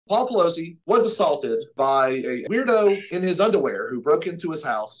Paul Pelosi was assaulted by a weirdo in his underwear who broke into his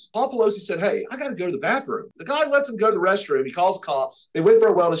house. Paul Pelosi said, hey, I got to go to the bathroom. The guy lets him go to the restroom. He calls cops. They went for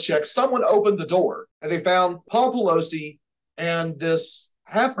a wellness check. Someone opened the door and they found Paul Pelosi and this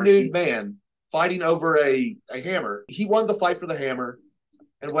half-nude man fighting over a hammer. He won the fight for the hammer.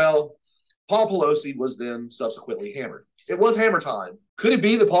 And well, Paul Pelosi was then subsequently hammered. It was hammer time. Could it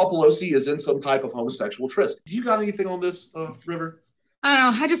be that Paul Pelosi is in some type of homosexual tryst? You got anything on this, River? I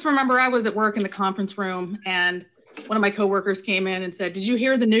don't know. I just remember I was at work in the conference room and one of my coworkers came in and said, did you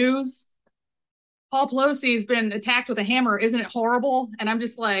hear the news? Paul Pelosi's been attacked with a hammer. Isn't it horrible? And I'm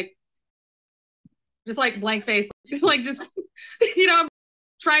just like blank face, like just, I'm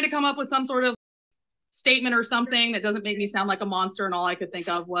trying to come up with some sort of statement or something that doesn't make me sound like a monster. And all I could think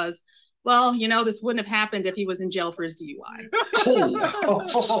of was, well, this wouldn't have happened if he was in jail for his DUI.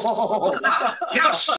 Yes.